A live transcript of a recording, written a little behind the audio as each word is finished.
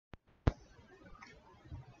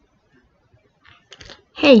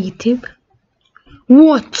Hey YouTube,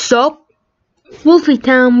 what's up? Wolfie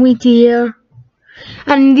Town with you here,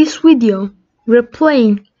 and in this video we're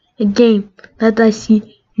playing a game that I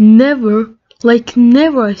see never I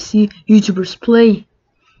see YouTubers play.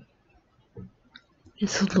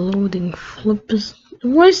 It's loading. Flippers.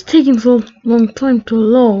 Why is it taking so long time to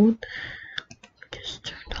load? Just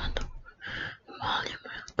turn on the volume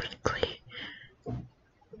real quickly.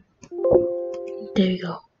 There you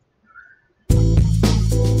go.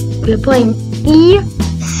 We're playing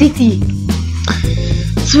ecity.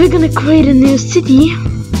 So we're gonna create a new city.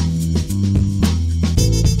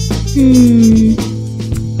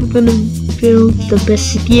 We're gonna build the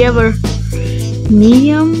best city ever.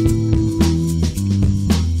 Medium.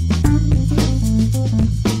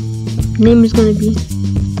 Name is gonna be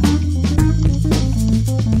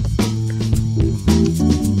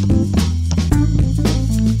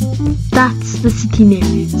that's the city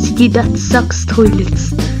name. City that sucks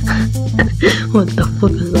toilets. What the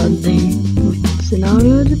fuck is that name? With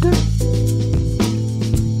scenario editor?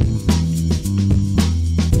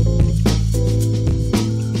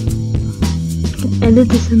 Edit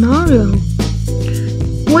the scenario.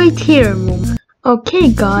 Wait here a moment.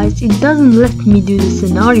 Okay guys, it doesn't let me do the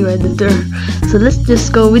scenario editor, so let's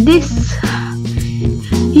just go with this.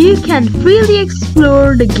 You can freely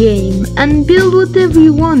explore the game and build whatever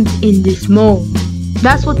you want in this mode.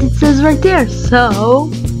 That's what it says right there, so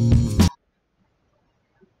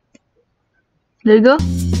there you go.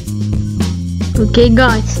 Okay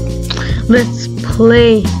guys, let's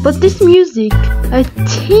play. But this music, I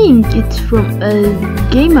think it's from a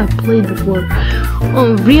game I played before.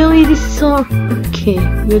 Oh really, this song? Okay,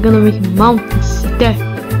 we're gonna make mountains city.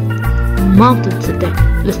 Mountain city.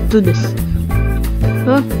 Let's do this.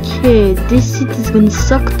 Okay, this city is gonna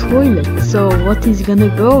suck toilets. So what is gonna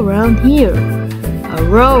go around here? A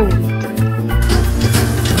road.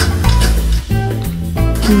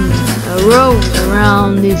 A road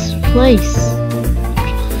around this place.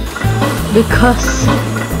 Because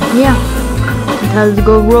yeah, it has to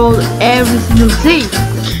go roll every single day.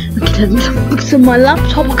 Okay, let me fix up my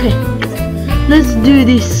laptop. Okay, let's do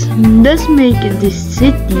this. Let's make this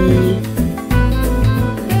city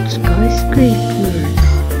skyscrapers.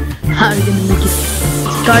 How are we gonna make it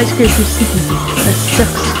skyscraper city that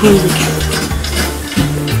sucks toilets?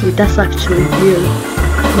 Wait, that's actually weird.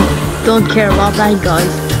 Don't care about that,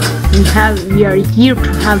 guys. We are here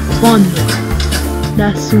to have fun.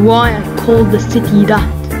 That's why I call the city that.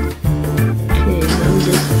 Okay, let me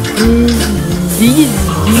just do these.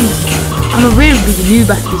 I'm a very big noob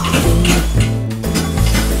at this game.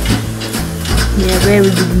 Yeah, very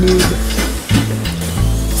big noob.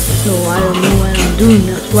 So I don't know what I'm doing.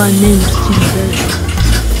 That's why I named the city that.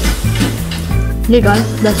 Yeah guys,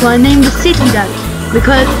 that's why I named the city that.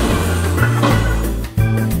 Because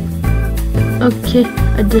okay,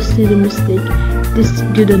 I just did a mistake. This is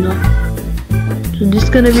good enough. So this is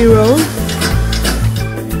gonna be roll.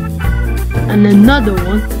 And another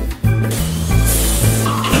one.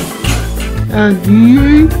 And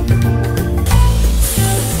here.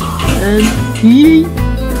 And here.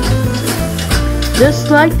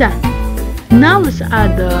 Just like that. Now let's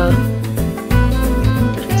add a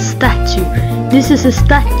statue. This is a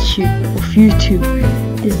statue of YouTube.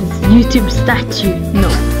 This is YouTube statue. No,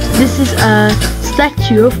 this is a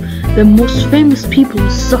statue of the most famous people who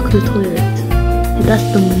suck the toilet. And that's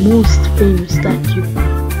the most famous statue.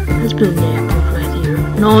 Let's build an airport right here.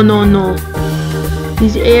 No.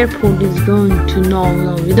 This airport is going to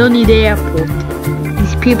no. We don't need the airport.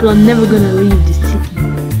 These people are never gonna leave the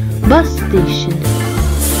city. Bus station.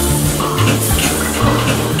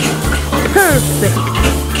 Perfect.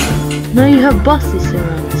 Now you have buses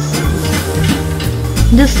around the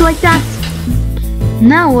city. Just like that.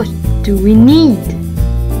 Now what do we need?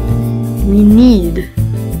 We need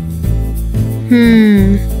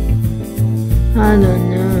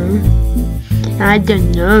I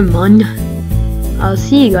don't know man. I'll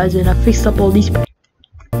see you guys when I fix up all these.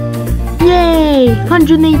 Yay!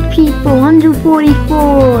 108 people,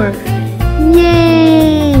 144.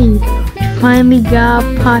 Yay! We finally got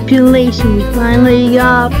population. We finally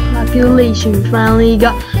got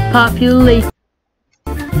population.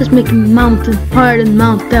 Let's make a mountain higher than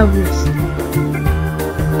Mount Everest.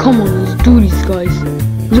 Come on, let's do this, guys.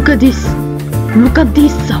 Look at this. Look at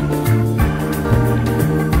this.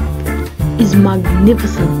 It's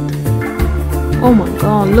magnificent. Oh my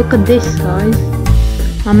god, look at this, guys.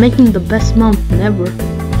 I'm making the best mountain ever.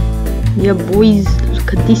 Yeah, boys,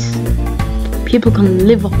 look at this. People can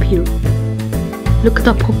live up here. Look at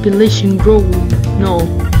the population growing. No,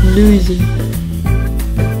 losing.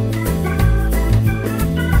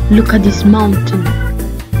 Look at this mountain.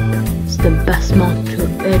 the best map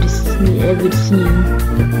you've ever seen.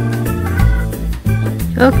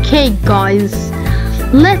 Okay guys,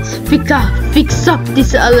 let's fix up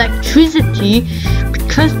this electricity,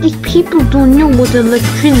 because these people don't know what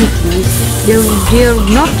electricity is. They're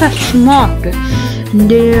not that smart.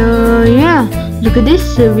 Yeah, look at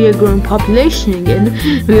this, we are growing population again.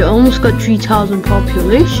 We almost got 3,000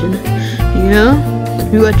 population. Yeah,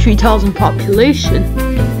 we got 3,000 population.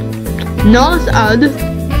 Now let's add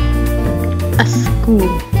a school.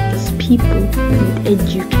 It's people with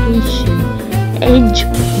education.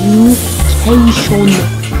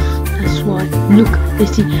 That's why. Look, they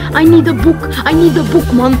see. I need a book. I need a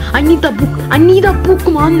book, man. I need a book. I need a book,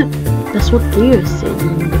 man. That's what they're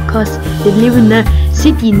saying, because they live in a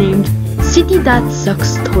city named City That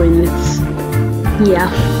Sucks Toilets. Yeah.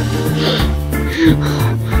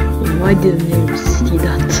 Why did they name City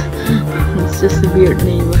That? It's just a weird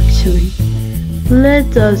name, actually.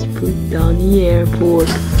 Let us put down the airport.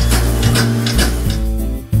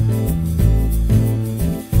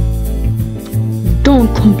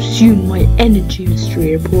 Don't consume my energy, Mr.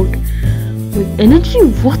 Airport. With energy?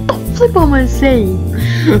 What the flip am I saying?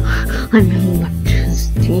 I mean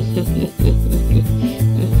electricity.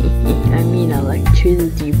 I mean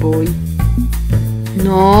electricity, boy.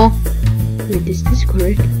 No. Wait, is this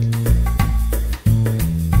correct?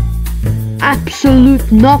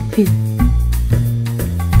 Absolute nothing.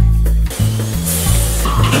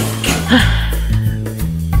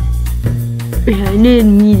 Yeah, I need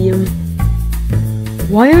medium.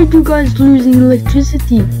 Why are you guys losing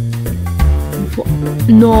electricity?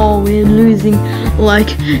 No, we're losing like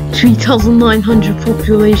 3,900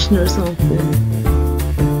 population or something.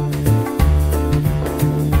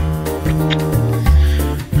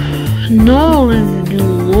 Now let's do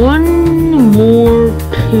one more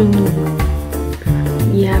thing.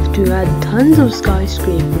 We have to add tons of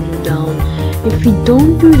skyscrapers down. If we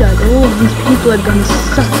don't do that, all of these people are gonna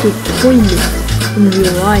suck the toilet in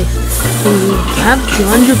real life. So we have to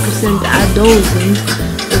 100% add those in,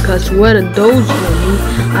 because what are those for me?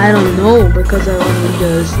 I don't know, because I only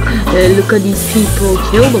just look at these people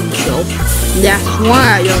kill themselves. That's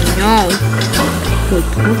why I don't know. Wait,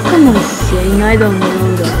 what am I saying? I don't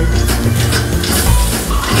know, guys.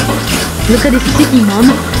 Look at this city, man.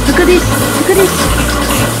 Look at this. Look at this.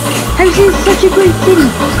 Have you seen such a great city?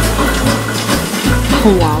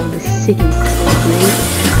 Oh wow, the city is so great.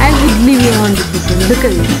 I would leave it 100%. Look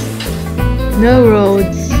at this. No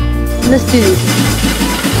roads. Let's do this.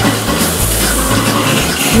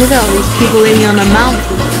 Look at all these people living on a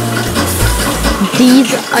mountain.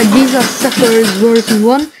 These are suckers version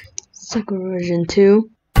 1, sucker version 2.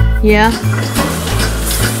 Yeah.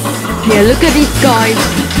 Yeah, look at these guys.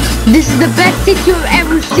 This is the best city you've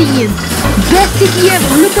ever seen. Best city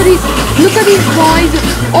ever. Look at this. Look at these guys.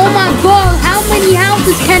 Oh my god, how many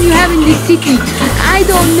houses can you have in this city? I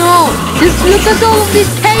don't know. Just look at all of this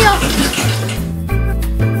chaos.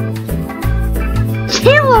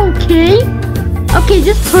 Chill, okay? Okay,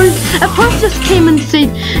 a person just came and said,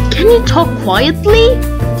 can you talk quietly?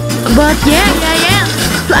 But yeah.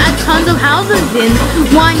 To add tons of houses in.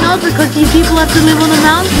 Why not? Because these people have to live on a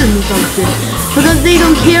mountain or something. Because they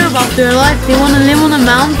don't care about their life. They want to live on a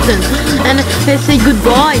mountain. And they say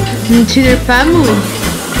goodbye to their family.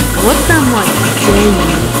 What am I saying?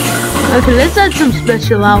 Okay, let's add some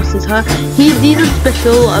special houses, huh? These are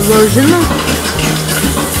special versions.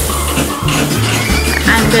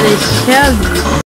 I'm gonna show you.